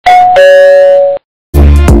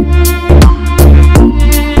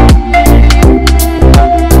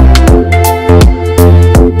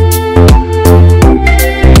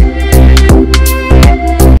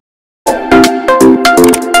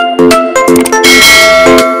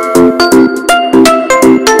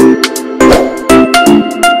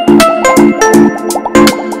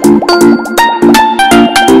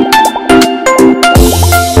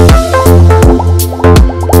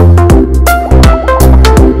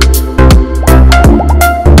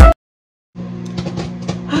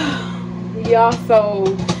y'all. So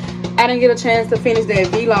I didn't get a chance to finish that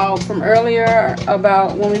vlog from earlier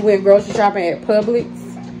about when we went grocery shopping at Publix.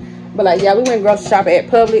 But like, yeah, we went grocery shopping at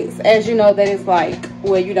Publix. As you know, that is like,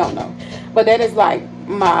 well, you don't know, but that is like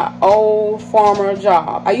my old former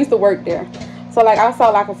job. I used to work there. So like, I saw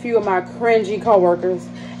like a few of my cringy coworkers,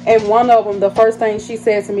 and one of them, the first thing she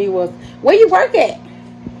said to me was, "Where you work at?"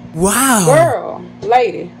 Wow. Girl,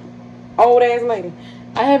 lady, old ass lady,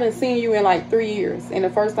 I haven't seen you in like 3 years, and the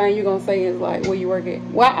first thing you're gonna say is like, "Where you work at?"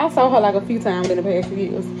 Well, I saw her like a few times in the past few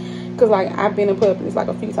years, cause like I've been in Publix like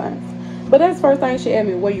a few times. But that's the first thing she asked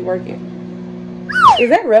me, "Where you work at?" Is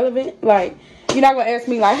that relevant? Like, you're not gonna ask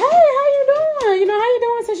me like, "Hey, how you doing? You know, how you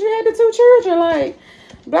doing since you had the 2 children?" Like,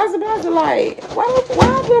 blah blah blah. Like, why the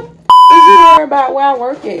f is you worried about where I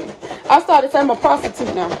work at? I started saying I'm a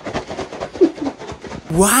prostitute now.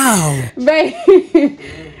 Wow. Babe,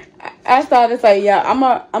 I started to say, yeah, I'm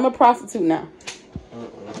a prostitute now.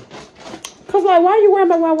 Cause like, why are you worried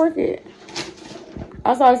about where I work at?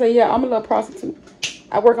 I started to say, yeah, I'm a little prostitute.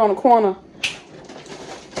 I work on the corner.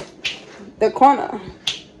 The corner.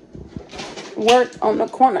 Work on the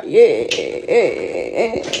corner. Yeah.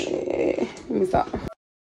 Let me stop.